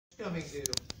coming due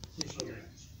this year.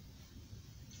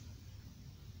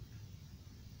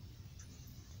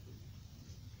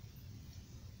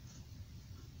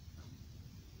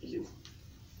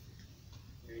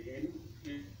 Okay.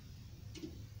 Thank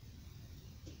you.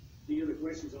 Any other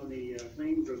questions on the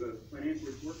claims or the financial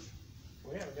report?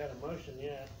 We haven't got a motion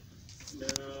yet.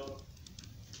 No.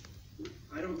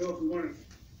 I don't know if you want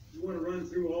to run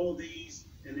through all of these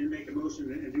and then make a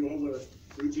motion and do all the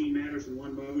routine matters in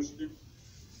one motion.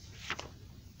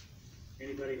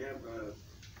 Anybody have a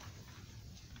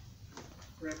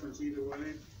preference either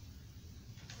way?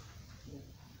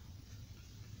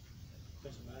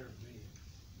 Doesn't matter to me.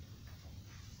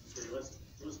 Okay,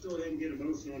 let's go ahead and get a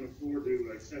motion on the floor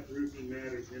to accept routine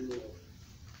matters, and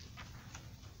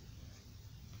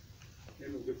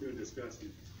then we'll get through a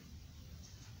discussion.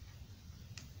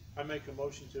 I make a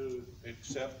motion to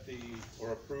accept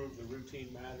or approve the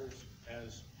routine matters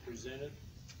as presented.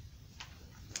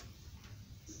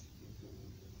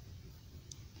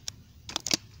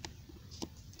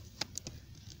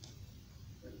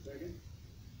 Have a second?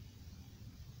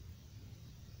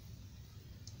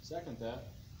 Second that.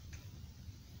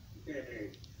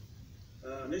 Okay.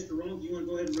 Mr. Ronk, do you want to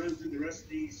go ahead and run through the rest of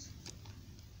these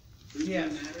routine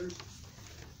Yes. matters?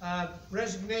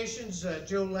 Resignations,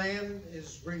 Joe Land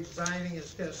is resigning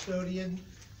as custodian.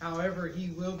 However, he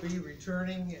will be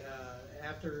returning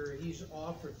after he's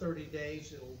off for 30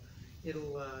 days.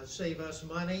 It'll save us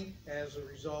money as a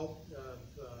result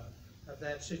of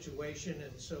that situation,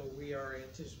 and so we are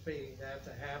anticipating that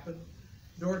to happen.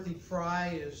 Dorothy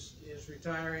Fry is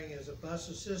retiring as a bus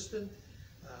assistant.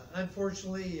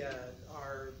 Unfortunately,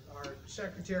 our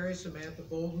secretary, Samantha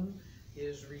Bolden,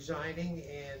 is resigning,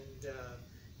 and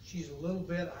she's a little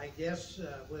bit, I guess,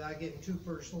 without getting too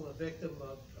personal, a victim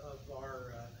of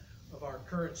our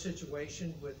current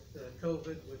situation with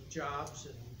COVID, with jobs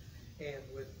and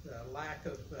with lack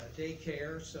of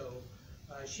daycare. So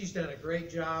she's done a great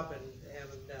job, and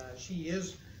she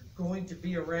is going to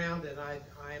be around, and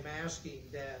I'm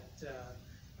asking that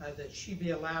she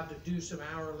be allowed to do some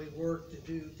hourly work,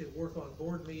 to work on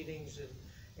board meetings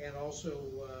and also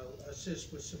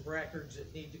assist with some records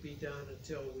that need to be done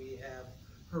until we have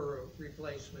her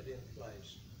replacement in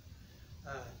place.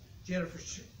 Jennifer,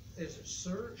 is it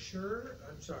Sure?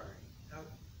 I'm sorry. I'm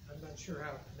not sure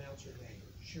how to pronounce her name.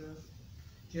 Sure?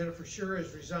 Jennifer Sure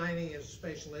is resigning as a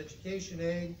special education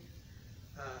aide.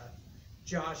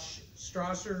 Josh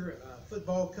Strasser,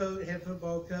 head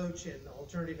football coach and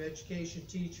alternative education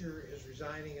teacher, is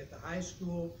resigning at the high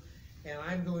school. And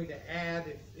I'm going to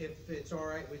add, if it's all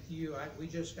right with you, we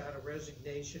just got a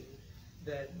resignation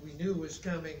that we knew was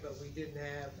coming, but we didn't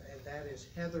have, and that is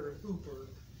Heather Hooper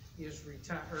is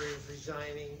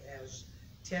resigning as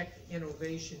tech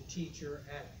innovation teacher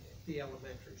at the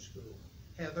elementary school.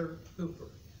 Heather Hooper,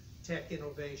 tech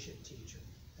innovation teacher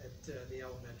at the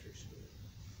elementary school.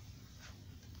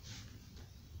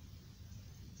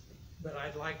 But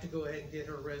I'd like to go ahead and get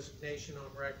her resignation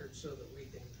on record so that we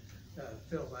can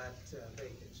fill that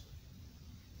vacancy.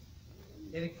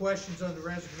 Any questions on the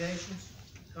resignations,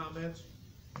 comments?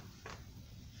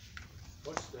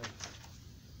 What's the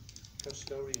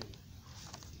custodian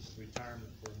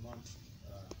retirement for a month?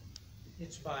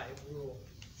 It's by rule.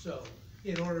 So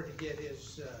in order to get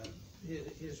his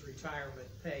retirement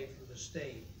pay from the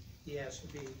state, he has to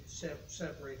be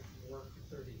separated from work for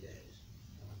 30 days.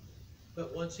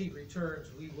 But once he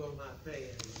returns, we will not pay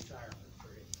any retirement for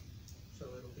him. So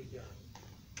it'll be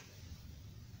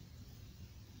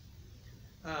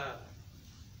done.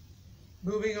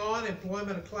 Moving on,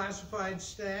 employment of classified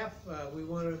staff. We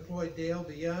want to employ Dale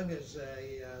DeYoung as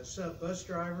a sub-bus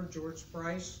driver, George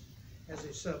Price as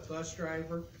a sub-bus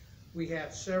driver. We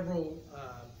have several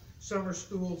summer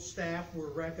school staff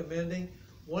we're recommending.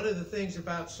 One of the things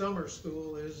about summer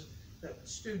school is that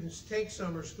students take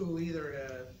summer school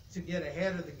either to get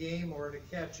ahead of the game or to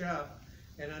catch up.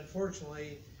 And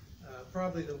unfortunately,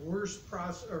 probably the worst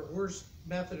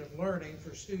method of learning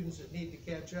for students that need to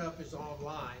catch up is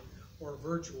online or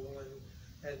virtual,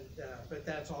 but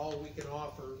that's all we can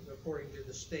offer according to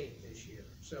the state this year.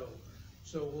 So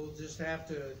we'll just have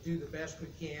to do the best we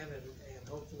can and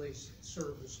hopefully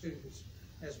serve the students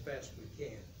as best we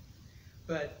can.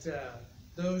 But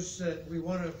those that we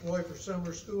want to employ for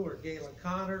summer school are Gayla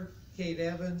Connor, Kate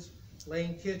Evans,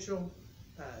 Lane Kitchell,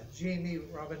 Jamie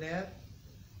Robinette,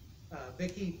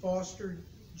 Vicki Foster,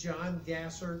 John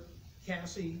Gasser,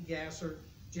 Cassie Gasser,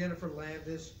 Jennifer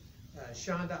Landis,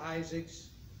 Shonda Isaacs,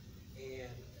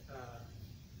 and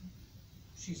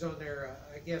she's on there,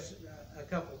 I guess, a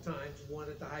couple times, one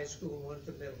at the high school, one at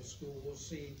the middle school. We'll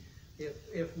see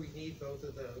if we need both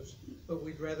of those, but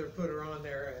we'd rather put her on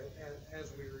there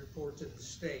as we report to the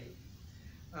state.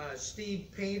 Steve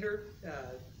Painter,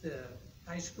 the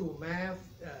high school math,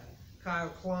 Kyle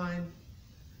Klein,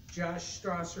 Josh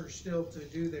Strasser still to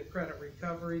do the credit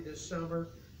recovery this summer,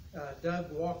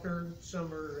 Doug Walker,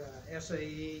 summer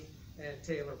SAE, and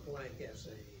Taylor Blank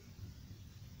SAE.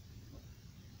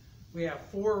 We have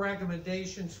 4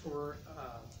 recommendations for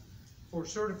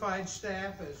certified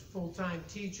staff as full-time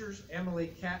teachers.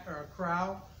 Emily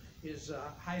Crow is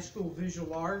high school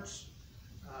visual arts,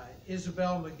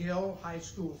 Isabel McGill, high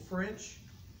school French,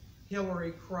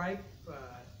 Hillary Kripe,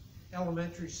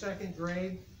 elementary 2nd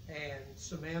grade, and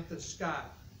Samantha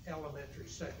Scott, elementary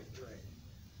 2nd grade.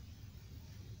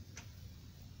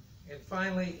 And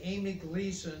finally, Amy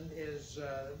Gleason is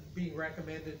being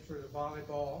recommended for the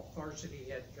volleyball varsity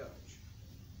head coach.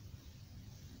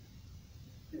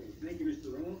 Okay, thank you,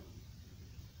 Mr. Rowan.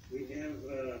 We have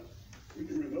a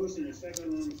motion and a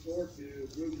second on the floor to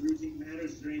approve the routine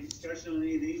matters. Is there any discussion on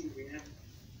any of these that we haven't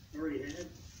already had?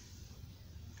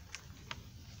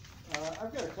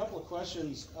 I've got a couple of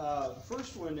questions. The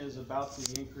first one is about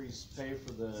the increased pay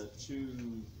for the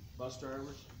 2 bus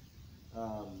drivers.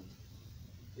 How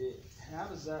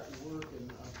does that work?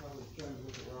 And I'm probably trying to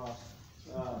look at Ross.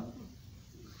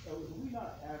 Do we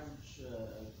not average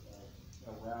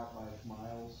a route by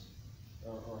miles,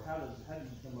 or how did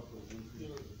you come up with an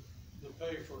increase? The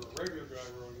pay for a regular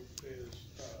driver is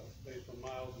based on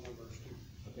miles and number of students.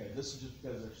 Okay, this is just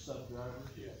because they're sub-drivers?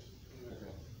 Yes.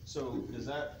 Okay. So does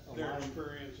that Their align?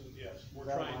 experience, and yes, we're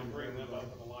That trying to align bring with them up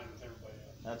everybody? in line with everybody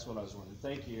else. That's what I was wondering.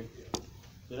 Thank you. Yeah.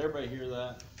 Did everybody hear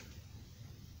that?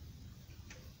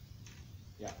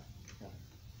 Yeah.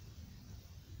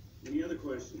 Any other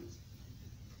questions?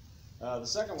 The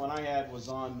second one I had was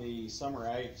on the summer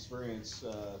ag experience.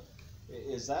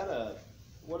 Is that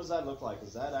what does that look like?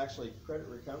 Is that actually credit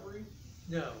recovery?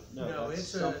 No, that's it's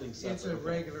something a separate, okay.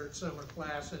 regular summer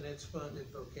class, and it's funded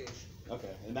vocation.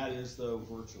 Okay, and that is the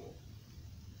virtual.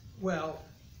 Well,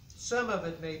 some of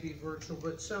it may be virtual,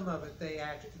 but some of it they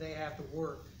have to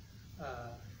work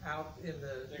out in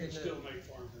They can still make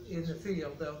farm in visits. the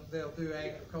field. They'll do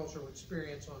agricultural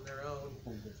experience on their own,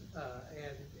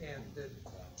 and the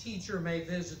teacher may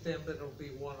visit them, but it'll be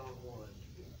one-on-one.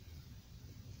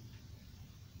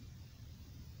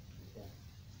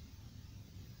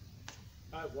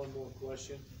 I have one more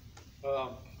question.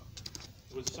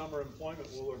 With summer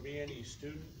employment, will there be any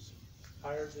students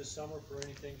hired this summer for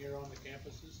anything here on the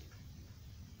campuses?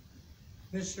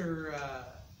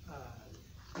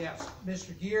 Yes,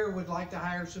 Mr. Gear would like to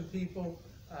hire some people,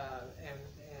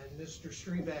 and Mr.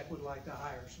 Strebeck would like to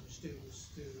hire some students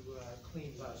to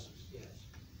clean buses, yes.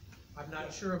 I'm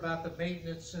not sure about the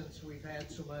maintenance since we've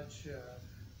had so much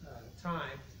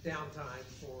downtime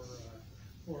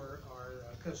for our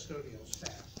custodial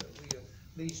staff, but we, at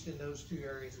least in those 2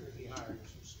 areas, will be hiring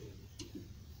some students.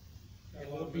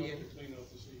 And we'll be in, Clean up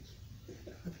the seats.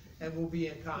 and we'll be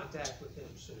in contact with them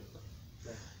soon.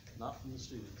 Not from the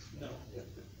students. No.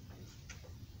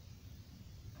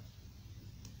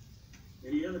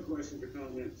 Any other questions or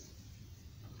comments?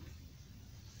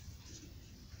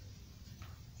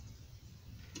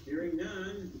 Hearing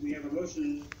none, we have a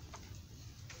motion,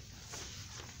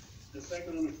 a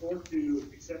second on the floor to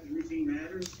accept the routine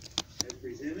matters as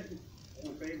presented. All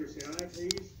in favor, say aye,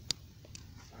 please.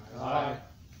 Aye.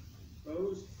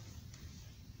 Opposed?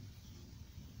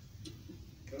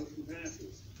 Motion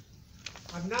passes.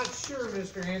 I'm not sure,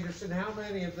 Mr. Anderson, how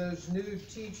many of those new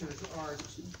teachers are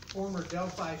former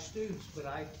Delphi students, but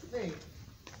I think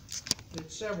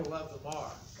that several of them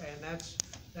are, and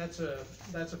that's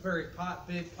a very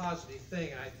big positive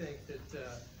thing. I think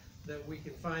that we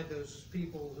can find those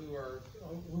people who are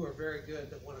very good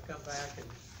that want to come back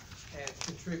and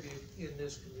contribute in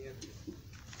this community.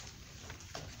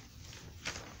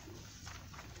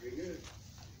 Very good.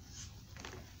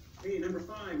 Okay, number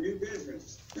 5, new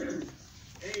business.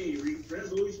 A,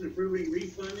 resolution approving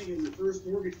refunding of the first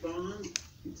mortgage bonds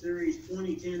in Series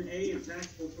 2010A and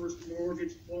taxable first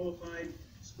mortgage qualified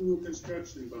school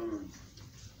construction bonds.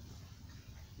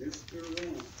 Mr.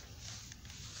 Wong.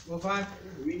 Well, if I,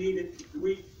 Do we need it,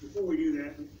 before we do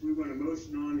that, we want a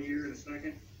motion on here in a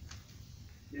second,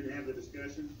 then have the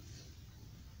discussion.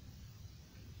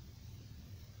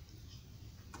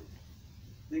 I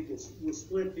think we'll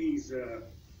split these, the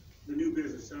new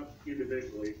business up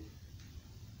individually.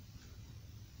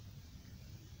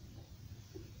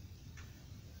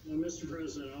 Mr.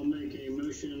 President, I'll make a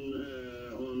motion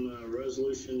on the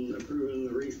resolution approving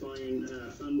the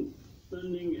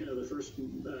funding of the first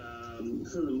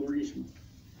mortgage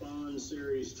bond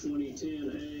series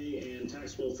 2010A and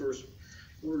taxable first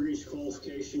mortgage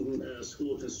qualification,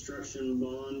 school construction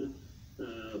bond,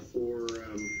 for,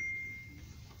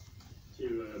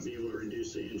 to, be able to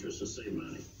reduce the interest and save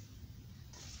money.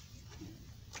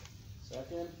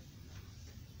 Second?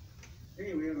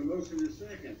 Okay, we have a motion and a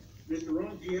second. Mr.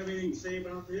 Ronk, do you have anything to say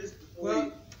about this before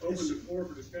Well, we open the floor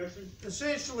for discussion?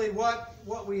 Essentially,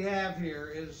 what we have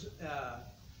here is,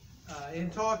 in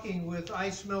talking with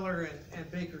Ice Miller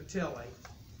and Baker Tilly,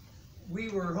 we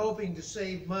were hoping to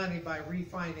save money by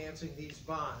refinancing these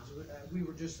bonds.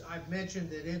 I've mentioned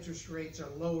that interest rates are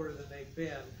lower than they've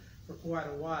been for quite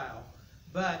a while,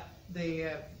 but they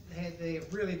have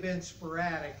really been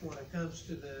sporadic when it comes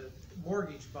to the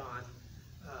mortgage bond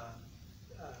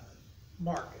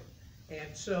market.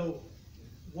 And so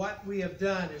what we have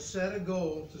done is set a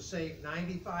goal to save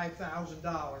 $95,000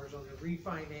 on the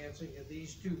refinancing of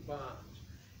these two bonds.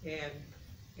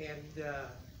 And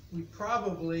we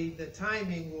probably, the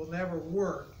timing will never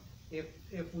work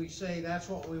if we say that's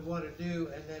what we want to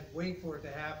do and then wait for it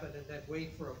to happen and then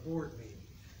wait for a board meeting.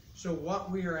 So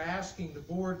what we are asking the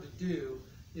board to do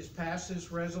is pass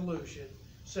this resolution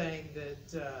saying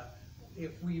that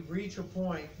if we reach a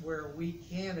point where we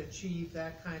can achieve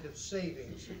that kind of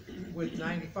savings with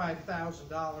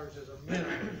 $95,000 as a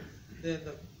minimum, then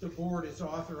the board is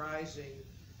authorizing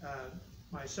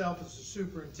myself as the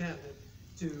superintendent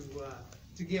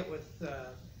to get with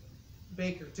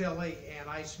Baker Tilly and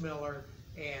Ice Miller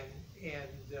and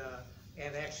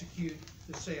execute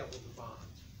the sale of the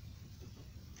bonds.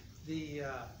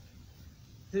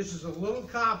 This is a little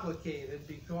complicated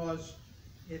because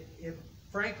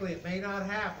frankly, it may not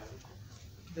happen.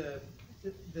 The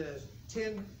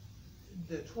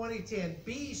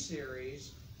 2010B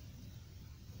series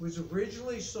was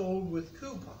originally sold with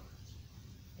coupons,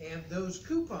 and those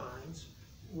coupons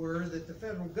were that the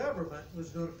federal government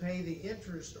was going to pay the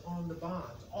interest on the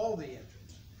bonds, all the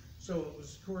interest. So it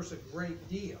was, of course, a great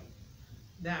deal.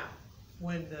 Now,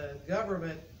 when the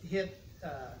government hit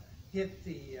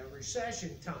the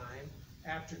recession time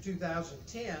after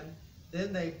 2010,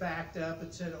 then they backed up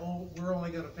and said, oh, we're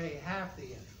only going to pay half the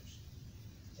interest.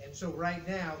 And so right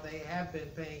now, they have been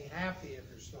paying half the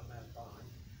interest on that bond,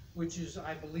 which is,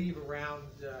 I believe, around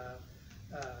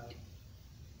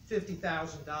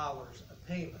 $50,000 a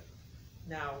payment.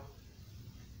 Now,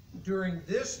 during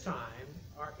this time,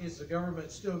 is the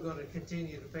government still going to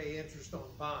continue to pay interest on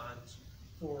bonds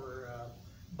for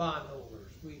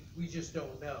bondholders? We just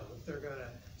don't know if they're going to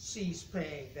cease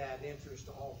paying that interest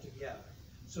altogether.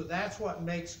 So that's what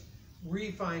makes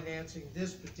refinancing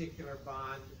this particular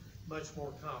bond much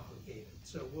more complicated.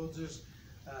 So we'll just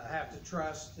have to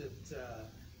trust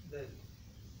that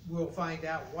we'll find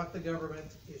out what the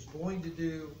government is going to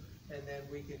do, and then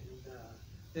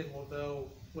then we'll know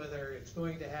whether it's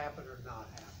going to happen or not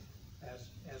happen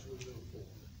as we move forward.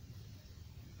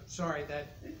 I'm sorry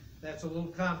that's a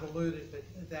little convoluted,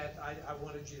 but that I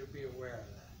wanted you to be aware of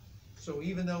that. So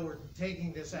even though we're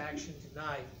taking this action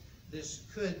tonight, this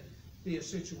could be a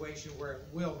situation where it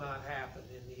will not happen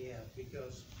in the end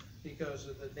because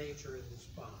of the nature of this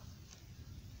bond.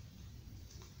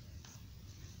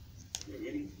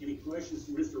 Any questions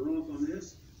from Mr. Ronk on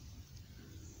this?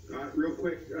 Real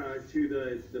quick,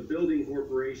 to the building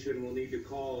corporation, we'll need to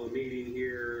call a meeting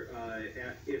here.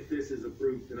 If this is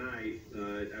approved tonight,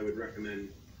 I would recommend,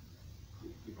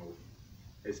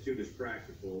 as soon as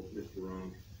practical, Mr.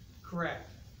 Ronk. Correct.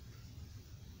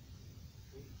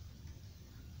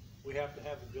 We have to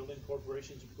have the building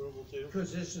corporation's approval too?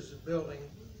 Because this is a building,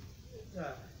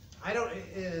 I don't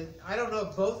know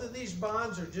if both of these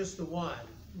bonds or just the one,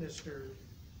 Mr.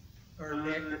 or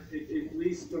Nick. At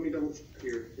least, let me double check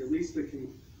here, at least the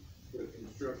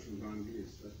construction bond, give me a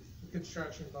second. The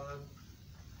construction bond.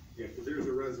 Yeah, because there's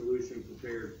a resolution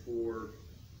prepared for,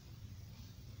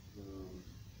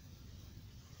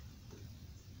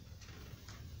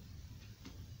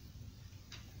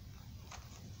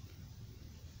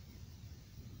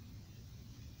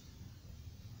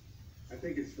 I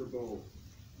think it's for both,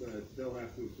 but they'll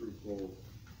have to approve both.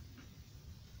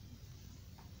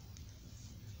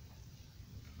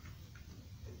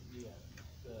 Yeah,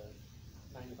 the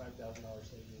 $95,000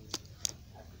 savings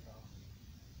after cost.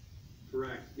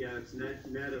 Correct, yeah, it's net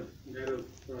of, Yeah. Minimum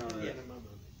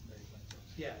of 95,000.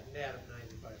 Yeah, net of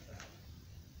 95,000.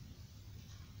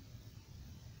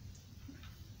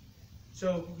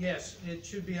 So yes, it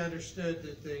should be understood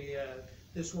that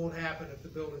this won't happen if the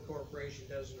building corporation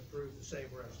doesn't approve the same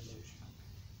resolution.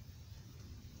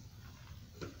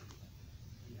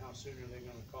 And how soon are they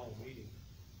gonna call a meeting?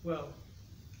 Well,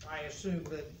 I assume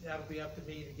that that'll be up to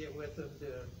me to get with them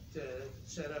to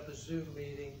set up a Zoom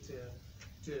meeting to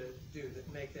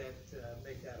make that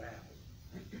happen.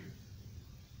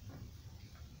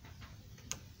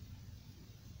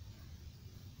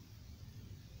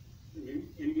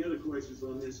 Any other questions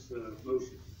on this,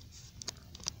 motion?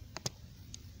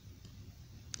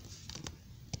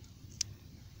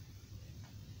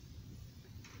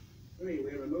 Okay,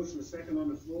 we have a motion, a second on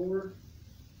the floor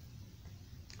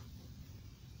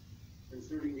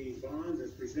concerning these bonds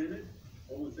as presented.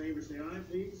 All in favor, say aye,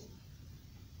 please.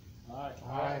 Aye.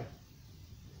 Aye.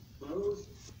 Opposed?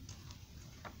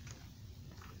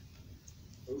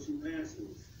 Motion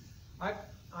passes.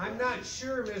 I'm not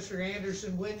sure, Mr.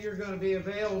 Anderson, when you're gonna be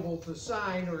available to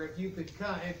sign, or if you could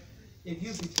come, if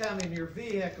you could come in your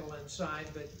vehicle and sign,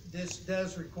 but this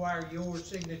does require your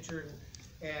signature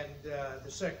and the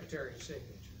secretary's signature.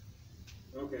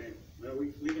 Okay, well,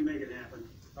 we can make it happen.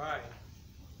 All right.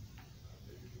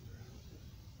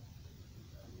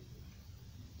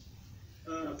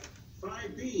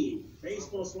 Five B,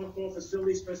 baseball, softball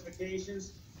facility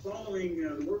specifications. Following,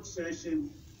 the work session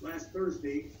last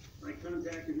Thursday, I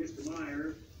contacted Mr.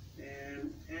 Meyer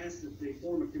and asked that they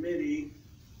form a committee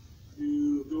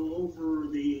to go over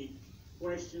the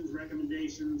questions,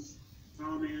 recommendations,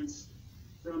 comments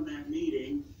from that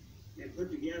meeting and put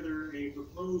together a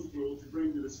proposal to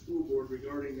bring to the school board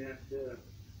regarding that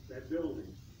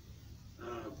building.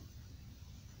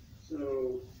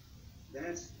 So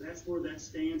that's where that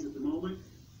stands at the moment.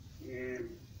 And,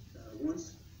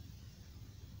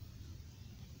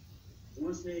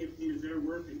 once they finish their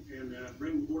work and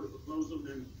bring the board a proposal,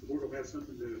 then the board will have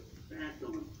something to act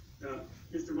on.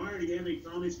 Mr. Meyer, do you have any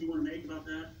comments you want to make about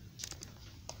that?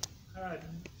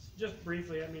 Just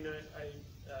briefly, I mean,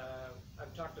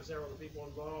 I've talked to several of the people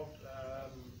involved.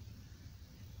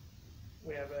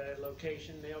 We have a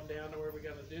location nailed down to where we're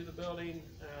gonna do the building,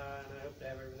 and I hope to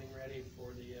have everything ready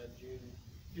for the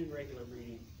June regular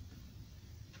meeting.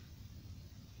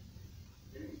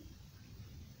 Okay.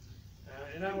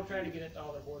 And I will try to get it to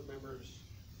all the board members,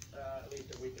 at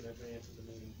least a week in advance of the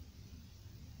meeting.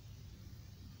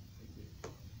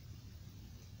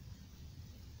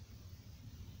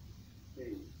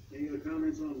 Okay, any other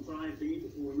comments on 5B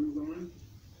before we move on?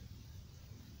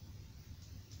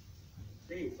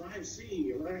 Okay,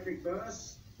 5C, electric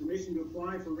bus, permission to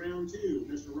apply for round 2.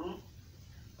 Mr. Ronk?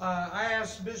 I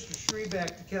asked Mr.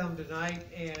 Schrebeck to come tonight,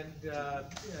 and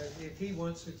if he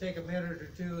wants to take a minute or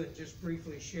two and just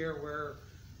briefly share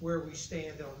where we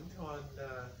stand on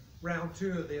round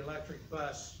 2 of the electric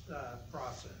bus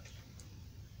process.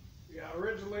 Yeah,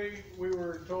 originally, we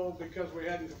were told because we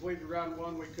hadn't completed round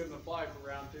 1, we couldn't apply for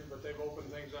round 2, but they've opened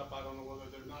things up. I don't know whether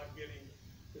they're not getting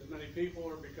as many people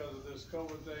or because of this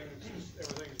COVID thing, it's just,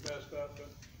 everything's messed up, but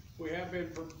we have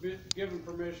been given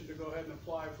permission to go ahead and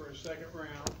apply for a second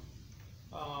round.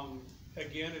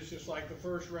 Again, it's just like the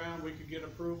first round, we could get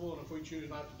approval, and if we choose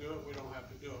not to do it, we don't have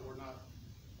to do it. We're not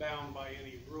bound by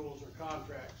any rules or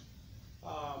contracts.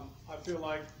 I feel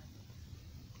like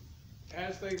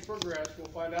as things progress, we'll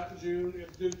find out in June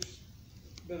if Duke's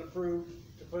been approved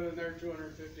to put in their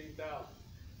 $215,000.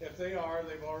 If they are,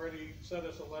 they've already sent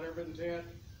us a letter of intent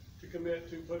to commit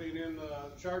to putting in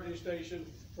the charging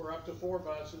station for up to 4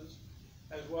 buses,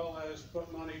 as well as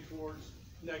put money towards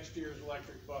next year's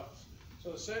electric bus.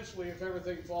 So essentially, if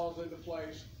everything falls into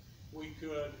place, we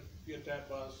could get that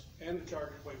bus and the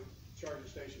charging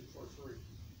station for free.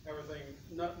 Everything,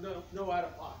 no out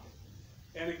of pocket.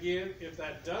 And again, if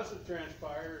that doesn't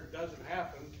transpire, or doesn't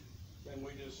happen, then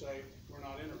we just say we're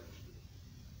not interested.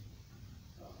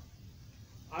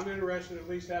 I'm interested in at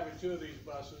least having 2 of these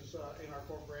buses in our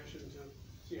corporation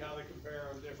to see how they compare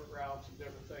on different routes and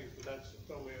different things, but that's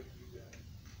totally up to you guys.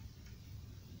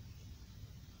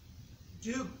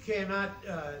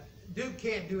 Duke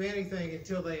can't do anything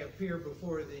until they appear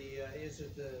before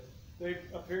They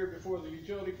appeared before the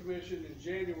Utility Commission in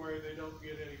January. They don't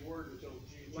get any word until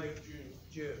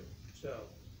June. So,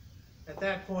 at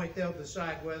that point, they'll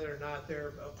decide whether or not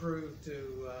they're approved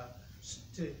to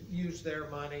use their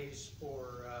monies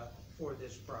for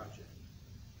this project.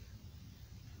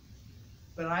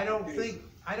 But I don't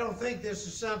think this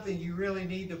is something you really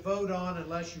need to vote on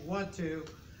unless you want to,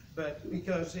 but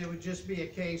because it would just be a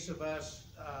case of us,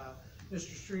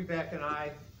 Mr. Schrebeck and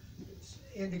I,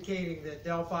 indicating that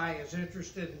Delphi is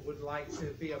interested and would like to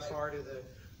be a part of the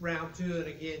round 2, and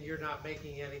again, you're not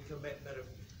making any commitment of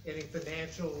any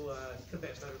financial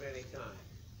commitment of any kind.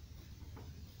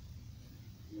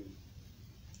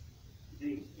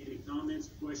 Any comments,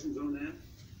 questions on that?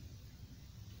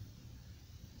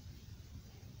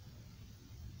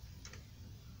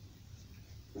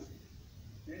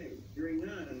 Okay, hearing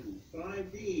none.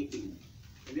 5D,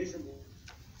 initial.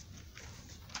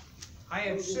 I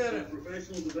had sent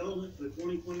professional development for the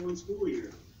 2021 school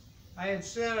year. I had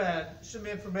sent some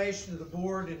information to the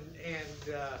board,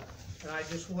 and I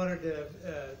just wanted to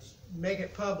make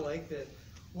it public that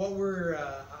what we're,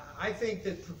 I think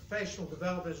that professional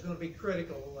development is gonna be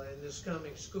critical in this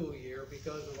coming school year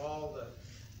because of all the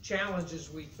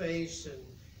challenges we face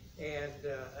and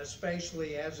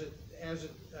especially as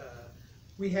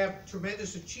we have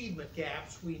tremendous achievement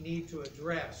gaps we need to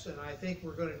address. And I think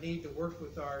we're gonna need to work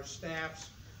with our staffs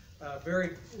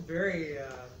very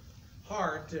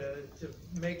hard to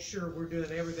make sure we're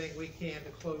doing everything we can to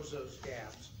close those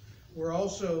gaps. We're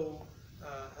also,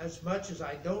 as much as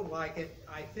I don't like it,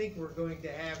 I think we're going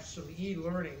to have some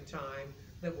e-learning time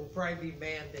that will probably be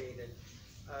mandated.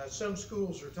 Some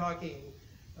schools are talking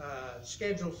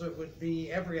schedules that would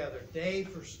be every other day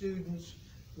for students,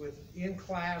 with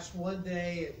in-class one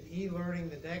day and e-learning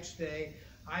the next day.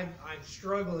 I'm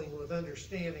struggling with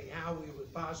understanding how we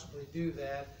would possibly do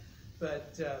that,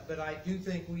 but I do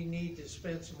think we need to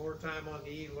spend some more time on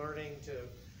the e-learning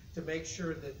to make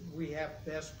sure that we have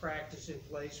best practice in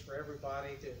place for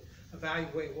everybody to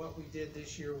evaluate what we did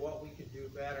this year, what we could do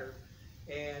better,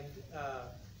 and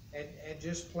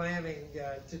just planning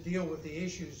to deal with the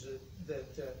issues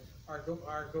that are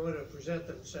going to present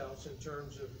themselves in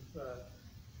terms of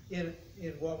in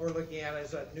what we're looking at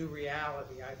as a new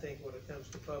reality, I think, when it comes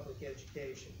to public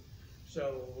education.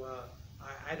 So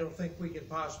I don't think we can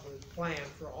possibly plan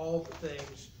for all the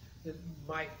things that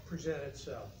might present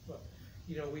itself. But,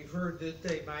 you know, we've heard that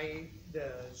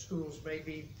the schools may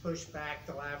be pushed back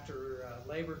till after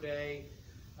Labor Day.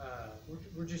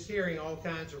 We're just hearing all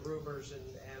kinds of rumors,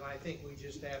 and I think we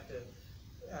just have to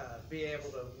be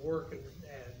able to work and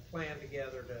plan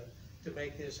together to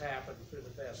make this happen for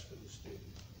the best for the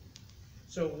students.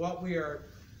 So what we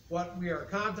are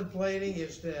contemplating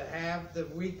is to have the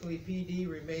weekly PD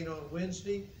remain on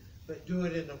Wednesday, but do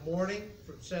it in the morning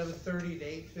from 7:30 to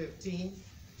 8:15,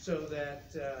 so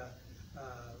that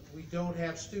we don't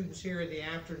have students here in the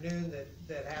afternoon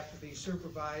that have to be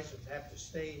supervised and have to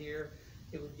stay here.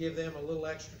 It would give them a little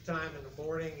extra time in the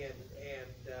morning,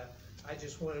 and I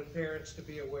just wanted parents to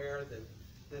be aware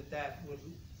that would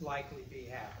likely be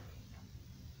happening.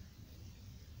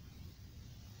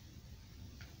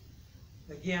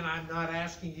 Again, I'm not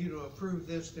asking you to approve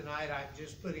this tonight, I'm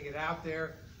just putting it out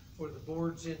there for the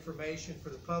board's information, for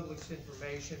the public's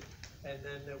information, and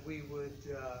then that we would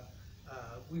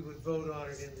vote on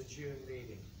it in the June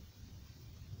meeting.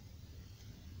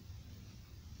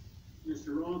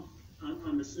 Mr. Roth,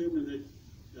 I'm assuming that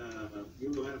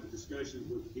you'll have discussions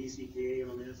with the DCTA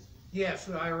on this? Yes,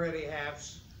 I already have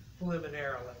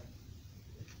preliminarily,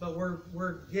 but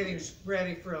we're getting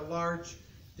ready for a large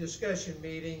discussion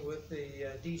meeting with the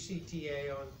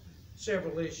DCTA on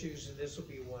several issues, and this will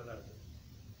be one of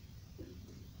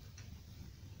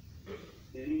them.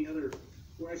 Any other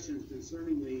questions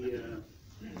concerning the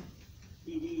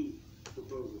PD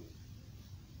proposal?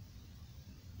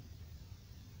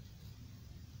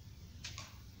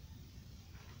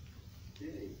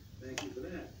 Okay, thank you for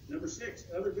that. Number 6,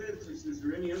 other business. Is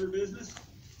there any other business?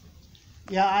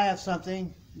 Yeah, I have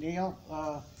something, Neil.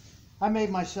 I made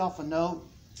myself a note.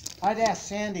 I'd asked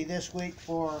Sandy this week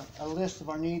for a list of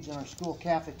our needs in our school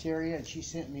cafeteria, and she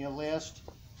sent me a list,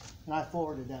 and I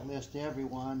forwarded that list to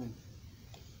everyone. And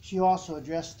she also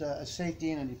addressed a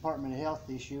safety and a Department of Health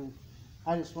issue.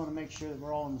 I just want to make sure that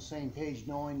we're all on the same page,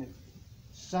 knowing that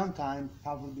sometime,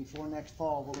 probably before next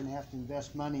fall, we're going to have to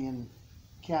invest money in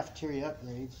cafeteria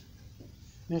upgrades.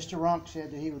 Mr. Runk said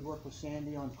that he would work with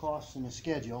Sandy on costs and a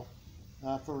schedule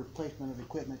for replacement of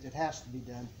equipment that has to be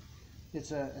done.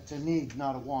 It's a need,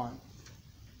 not a want.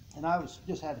 And I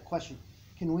just had a question.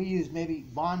 Can we use maybe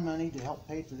bond money to help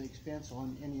pay for the expense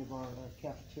on any of our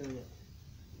cafeteria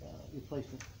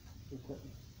replacement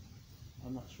equipment?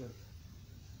 I'm not sure.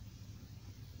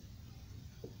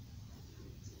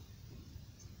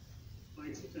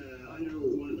 I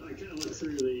know I kind of looked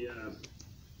through the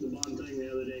bond thing the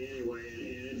other day anyway,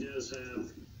 and it does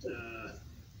have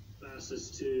facets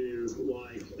to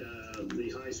like the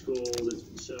high school.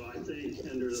 So I think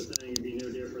under the thing it'd be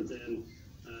no different than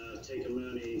taking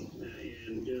money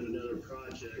and doing another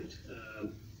project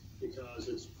because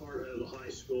it's part of the high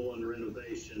school and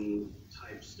renovation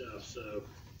type stuff. So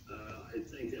I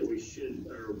think that we should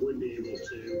or would be able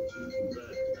to,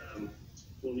 but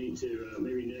we'll need to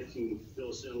maybe Nick can fill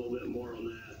us in a little bit more on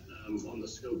that, on the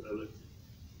scope of it.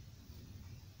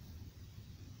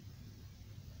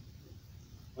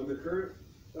 On the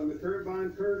current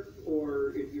bond, Kurt,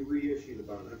 or if you reissue the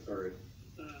bond? I'm sorry.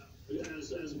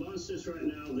 As bond sits right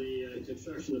now, the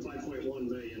construction of 5.1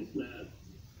 million. That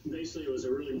basically it was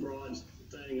a really broad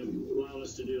thing of allowing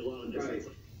us to do a lot of different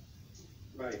things.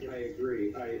 Right, I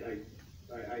agree.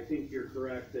 I think you're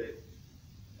correct that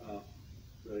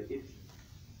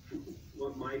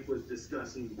what Mike was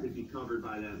discussing could be covered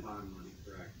by that bond money,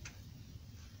 correct? back.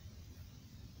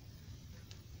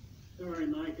 All right,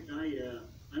 Mike,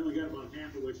 I only got about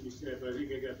half of what you said, but I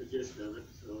think I got the gist of it,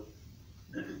 so.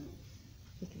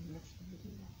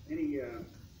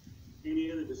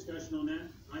 Any other discussion on that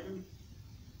item?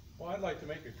 Well, I'd like to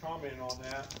make a comment on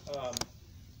that.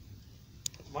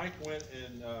 Mike went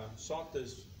and sought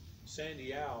this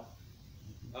Sandy out.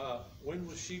 When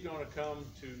was she gonna come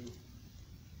to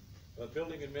a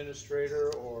building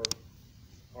administrator or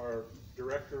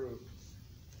director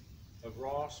of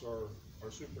Ross or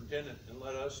superintendent and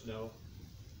let us know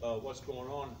what's going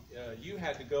on? You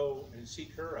had to go and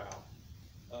seek her out.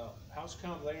 How's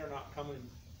come they are not coming?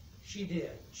 She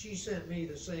did. She sent me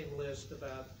the same list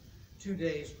about 2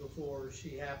 days before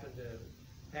she happened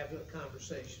to have a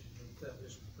conversation with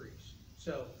Mr. Priest.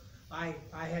 So I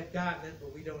had gotten it,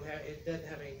 but it doesn't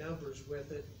have any numbers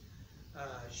with it.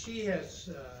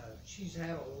 She's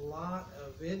had a lot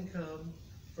of income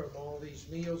from all these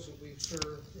meals that we've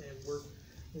served, and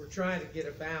we're trying to get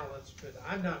a balance, but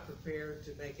I'm not prepared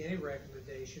to make any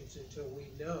recommendations until we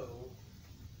know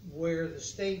where the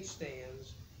state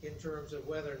stands in terms of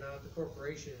whether or not the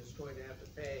corporation is going to have to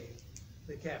pay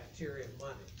the cafeteria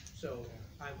money. So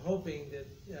I'm hoping that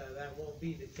that won't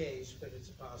be the case, but it's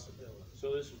a possibility.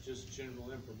 So this is just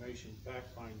general information,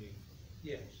 fact-finding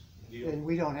Yes. deal? And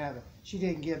we don't have it. She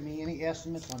didn't give me any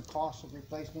estimates on cost of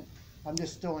replacement. I'm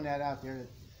just throwing that out there.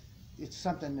 It's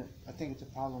something that I think it's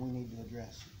a problem we need to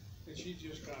address. And she's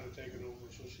just kind of taken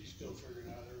over, so she's still figuring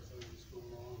out everything that's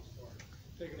going on as far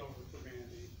as taking over for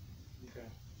Mandy. Okay.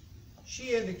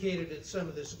 She indicated that some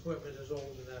of this equipment is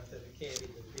old enough that it can't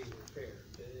even be repaired.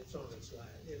 It's on its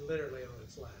literally on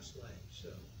its last leg.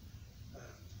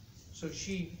 So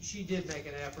she did make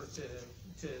an effort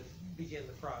to begin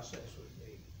the process with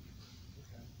me.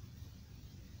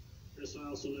 Chris, I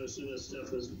also know some of this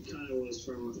stuff was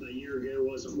from a year ago,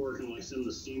 wasn't working, like some of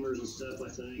the steamers and stuff, I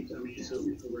think. I mean, it's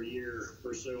over a year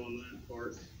or so on that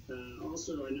part.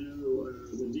 Also, I know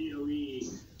the DOE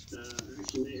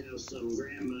actually may have some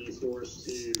grant money for us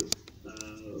to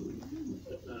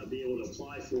be able to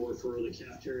apply for the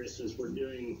cafeteria, since we're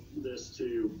doing this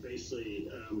to basically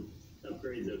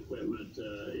upgrade the equipment,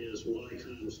 is what I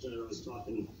kind of understood. I was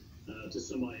talking to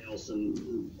somebody else,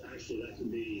 and actually that can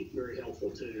be very helpful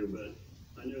too,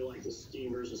 but I know like the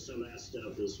steamers and some of that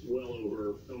stuff is well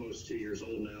over almost 2 years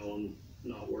old now and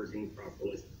not working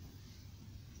properly.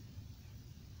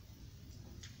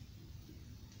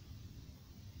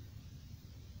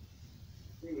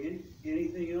 Hey,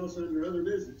 anything else under other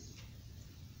business?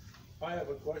 I have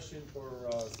a question for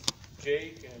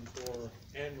Jake and for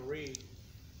Anne Marie.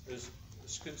 Is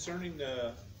concerning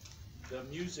the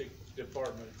music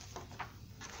department.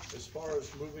 As far as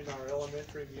moving our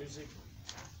elementary music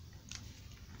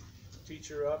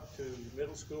teacher up to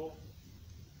middle school,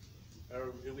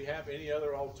 or do we have any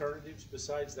other alternatives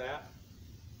besides that?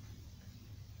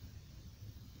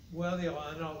 Well,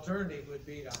 an alternative would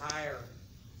be to hire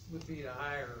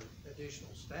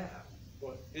additional staff.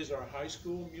 What is our high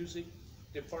school music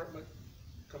department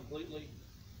completely?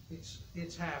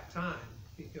 It's half-time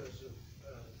because of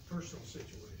personal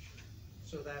situation.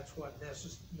 So that's what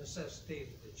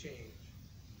necessitated the change.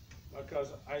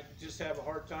 Because I just have a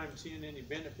hard time seeing any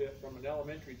benefit from an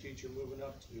elementary teacher moving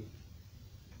up to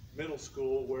middle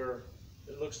school, where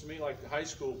it looks to me like the high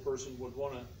school person would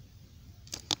want to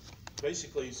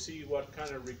basically see what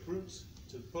kind of recruits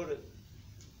to put it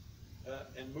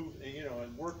and move,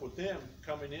 and work with them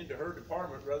coming into her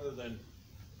department, rather than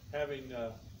having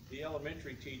the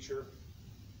elementary teacher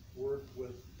work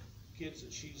with kids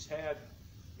that she's had.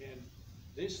 And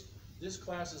this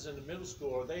class is in the middle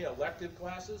school. Are they elective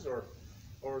classes,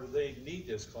 or do they need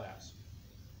this class?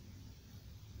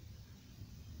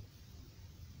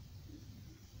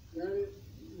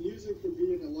 Music would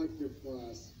be an elective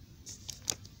class.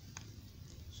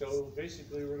 So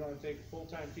basically, we're going to take a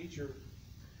full-time teacher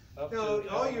up No, to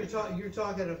all you're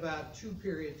talking about 2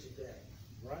 periods a day.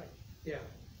 right. Yeah.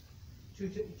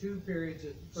 Two periods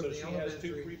from So the she has 2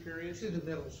 elementary free periods. to the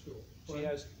middle school.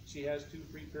 She has 2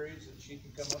 free periods, and she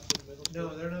can come up to the middle school.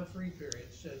 No, they're not free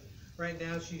periods. Right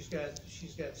now, she's got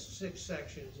 6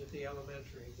 sections at the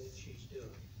elementary that she's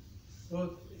doing.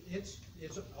 Well, it's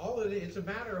a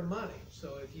matter of money.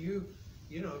 So if you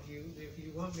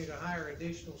want me to hire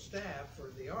additional staff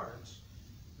for the arts,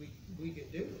 we can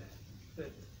do that.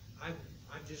 But I'm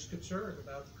just concerned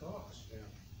about the cost. Yeah.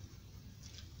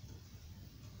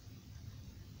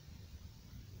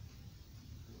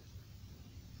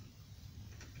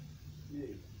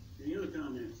 Any other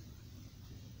comments?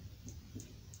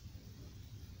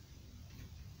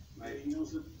 Anything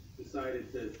else?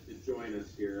 Decided to join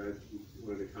us here. I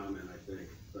wanted to comment, I think,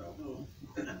 so. Oh,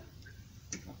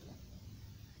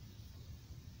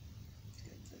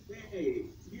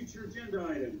 future agenda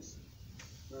items.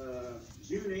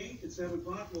 June 8th at 7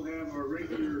 o'clock, we'll have our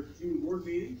regular June board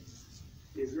meeting.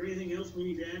 Is there anything else we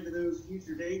need to add to those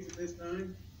future dates at this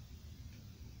time?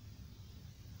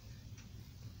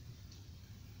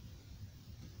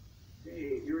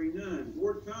 Okay, hearing none.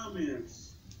 Board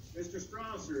comments. Mr.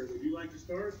 Strasser, would you like to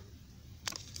start?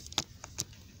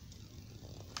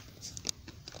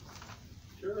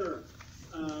 Sure.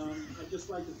 I'd just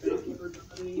like to thank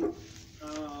everybody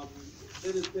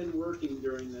that has been working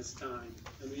during this time.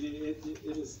 I mean, it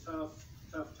is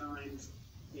tough times,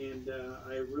 and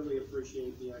I really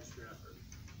appreciate the extra effort.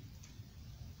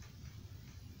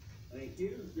 Thank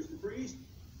you. Mr. Priest?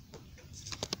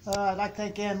 I'd like to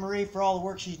thank Anne Marie for all the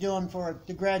work she's doing for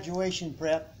the graduation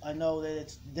prep. I know that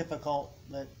it's difficult,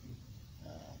 but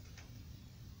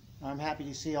I'm happy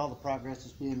to see all the progress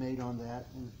that's being made on that.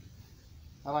 And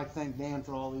I'd like to thank Dan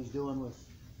for all he's doing with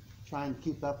trying to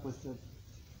keep up with the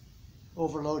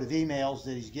overload of emails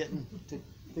that he's getting to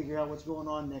figure out what's going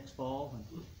on next fall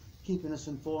and keeping us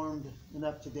informed and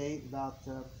up to date about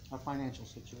our financial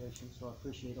situation. So I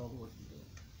appreciate all the work you're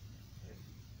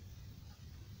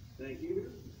doing. Thank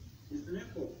you. Mr.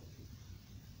 Nichol?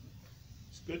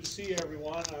 It's good to see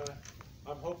everyone.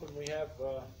 I'm hoping we have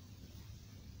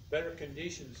better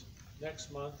conditions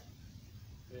next month.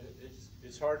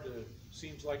 It's hard to,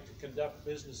 seems like to conduct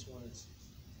business when it's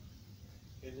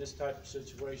in this type of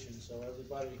situation. So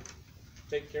everybody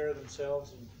take care of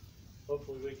themselves, and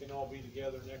hopefully we can all be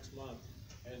together next month.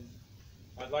 And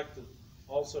I'd like to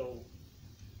also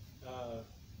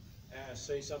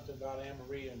say something about Anne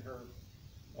Marie and her,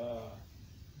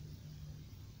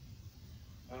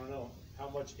 I don't know how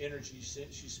much energy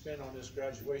she spent on this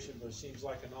graduation, but it seems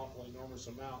like an awful enormous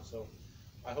amount. So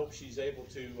I hope she's able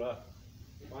to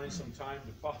find some time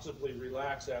to possibly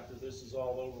relax after this is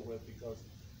all over with, because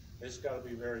it's got to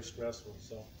be very stressful.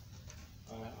 So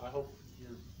I hope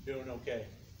you're doing okay,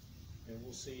 and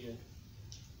we'll see you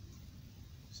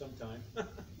sometime.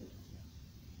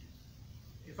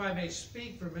 If I may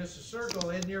speak for Mrs. Circle,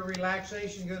 isn't your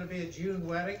relaxation going to be a June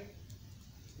wedding?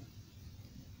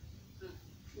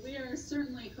 We are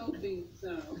certainly hoping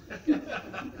so.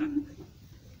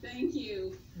 Thank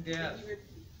you. Yeah. Thank you.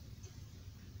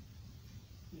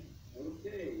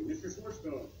 Okay, Mr.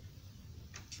 Schwarzkopf?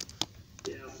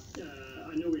 Yeah,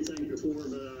 I know we thanked before,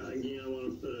 but again, I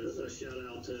want to put a shout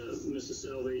out to Mrs.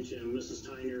 Selvage and Mrs.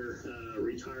 Tyner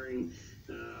retiring.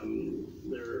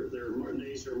 Their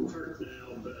days are marked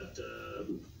now, but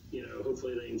you know,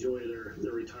 hopefully they enjoy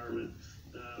their retirement.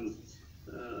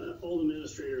 All the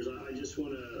administrators, I just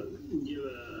want to give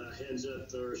a heads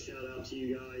up or a shout out to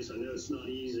you guys. I know it's not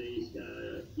easy.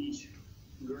 Each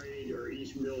grade or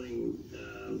each building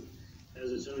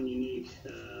has its own unique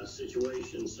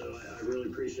situation, so I really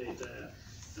appreciate that.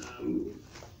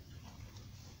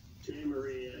 To Anne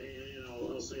Marie, and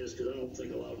I'll say this because I don't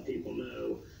think a lot of people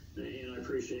know, and I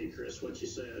appreciate, Chris, what you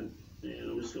said,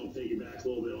 and I'm just going to piggyback a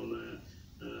little bit on that.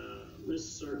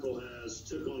 Mrs. Circle has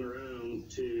took on her own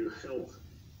to help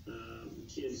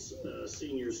kids,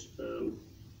 seniors,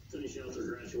 finish out their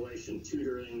graduation,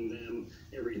 tutoring them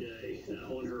every day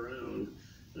on her own,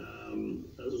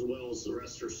 as well as the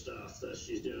rest of her stuff that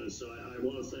she's doing. So I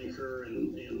want to thank her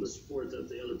and the support that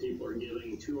the other people are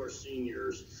giving to our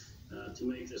seniors to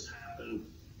make this happen.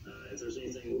 If there's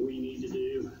anything we need to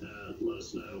do, let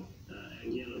us know.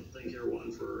 And again, thank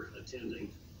everyone for attending.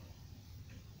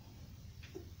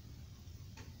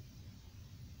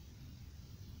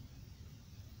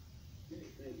 Okay,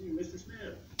 thank you. Mr.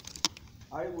 Smith?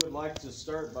 I would like to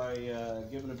start by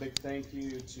giving a big thank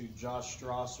you to Josh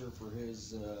Strasser for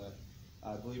his,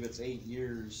 I believe it's 8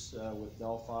 years with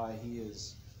Delphi. He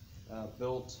has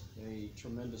built a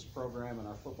tremendous program in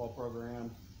our football program.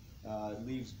 It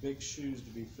leaves big shoes to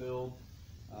be filled.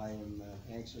 I am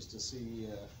anxious to see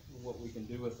what we can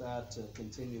do with that to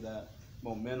continue that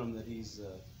momentum that he's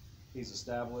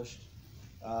established.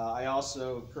 I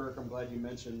also, Kirk, I'm glad you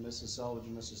mentioned Mrs. Selvage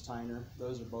and Mrs. Tyner.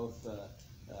 Those are both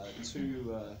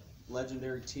two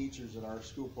legendary teachers at our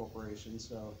school corporation,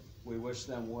 so we wish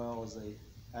them well as they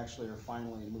actually are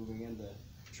finally moving into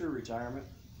true retirement.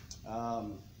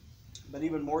 But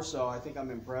even more so, I think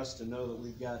I'm impressed to know that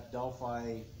we've got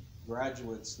Delphi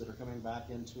graduates that are coming back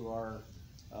into our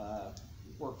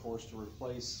workforce to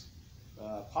replace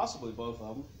possibly both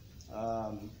of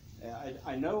them.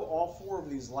 I know all 4 of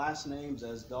these last names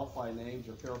as Delphi names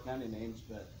or Carroll County names,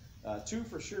 but 2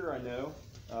 for sure I know.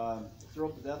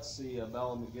 Thrilled to death to see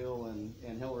Bella McGill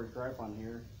and Hillary Kripe on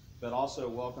here, but also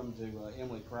welcome to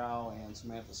Emily Crow and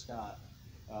Samantha Scott.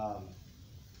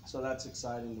 So that's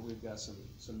exciting that we've got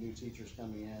some new teachers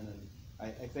coming in, and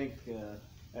I think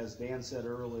as Dan said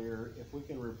earlier, if we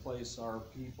can replace our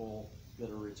people that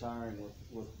are retiring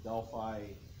with Delphi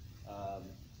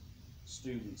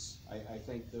students, I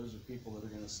think those are people that are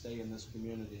gonna stay in this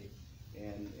community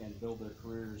and build their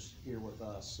careers here with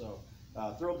us. So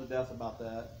thrilled to death about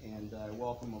that, and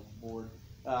welcome aboard.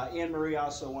 Anne Marie, I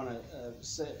also want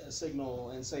to signal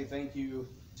and say thank you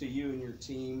to you and your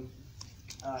team.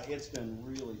 It's been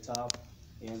really tough,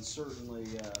 and certainly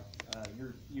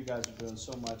you guys are doing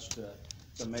so much to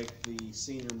make the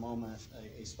senior moment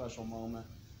a special moment.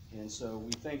 And so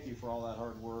we thank you for all that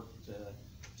hard work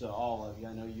to all of you.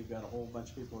 I know you've got a whole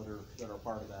bunch of people that are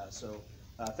part of that. So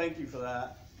thank you for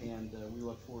that, and we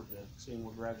look forward to seeing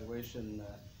what graduation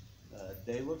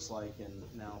day looks like in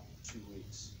now 2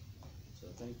 weeks. So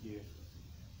thank you.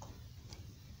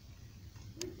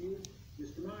 Thank you.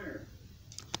 Mr. Meyer?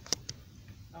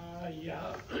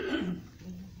 Yeah.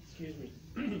 Excuse me.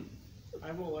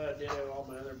 I will ditto all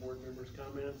my other board members'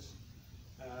 comments.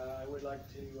 I would like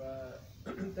to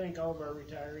thank all of our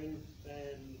retiring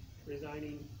and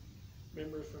resigning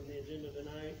members from the agenda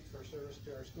tonight for service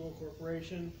to our school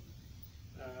corporation.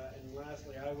 And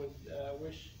lastly, I would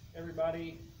wish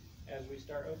everybody, as we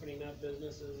start opening up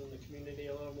businesses in the community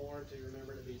a little more, to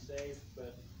remember to be safe,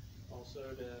 but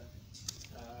also to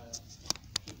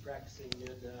keep practicing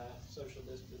good social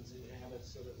distancing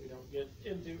habits so that we don't get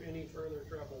into any further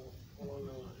trouble along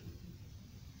the line.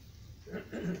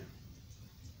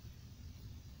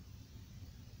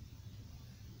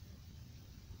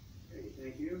 Okay,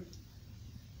 thank you.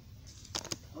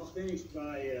 I'll finish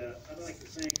by, I'd like to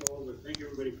thank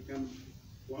everybody for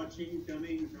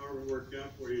coming, however it worked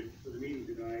out for the meeting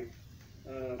tonight.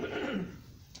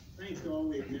 Thanks to all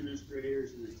the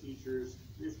administrators and the teachers.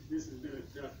 This has been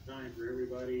a tough time for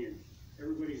everybody, and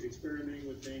everybody's experimenting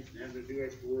with things and having to do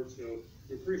extra work, so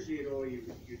we appreciate all you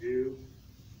do.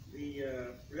 The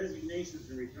resignations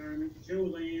and retirement, Joe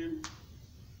Land,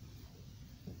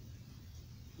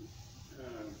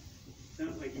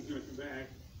 sounds like he's gonna come back,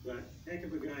 but heck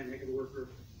of a guy and heck of a worker.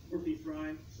 Murphy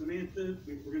Fry, Samantha,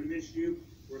 we're gonna miss you.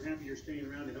 We're happy you're staying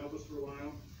around to help us for a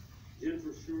while.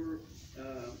 Jennifer Shore,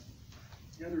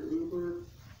 Heather Hooper,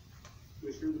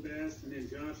 wish her the best, and then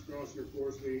Josh Strasser, of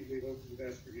course, we hope the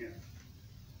best for him.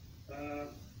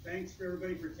 Thanks for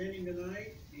everybody for attending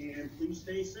tonight, and please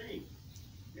stay safe.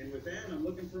 And with that, I'm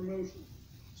looking for a motion.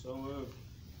 So moved.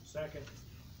 Second.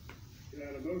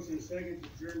 Got a motion and a second to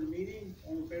adjourn the meeting.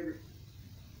 All in favor?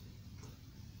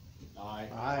 Aye.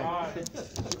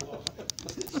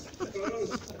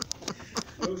 Opposed?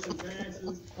 Motion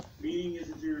passes. Meeting is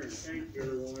adjourned. Thank you,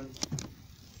 everyone.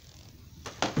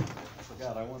 I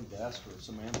forgot, I wanted to ask for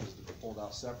Samantha's to be pulled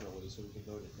out separately so we could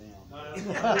vote it down.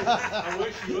 I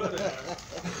wish you would have.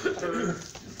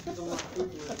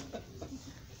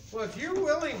 Well, if you're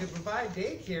willing to provide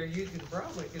daycare, you could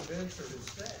probably convince her to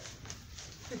stay.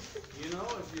 You know,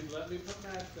 if you'd let me put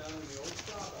Matt down in the old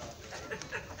spot out there.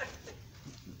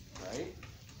 Right?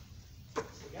 We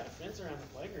got a fence around the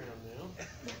playground now.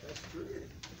 That's true.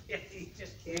 Yeah, you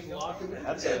just He's can't go. locking it.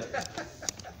 That's it.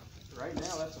 Right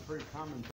now, that's a pretty common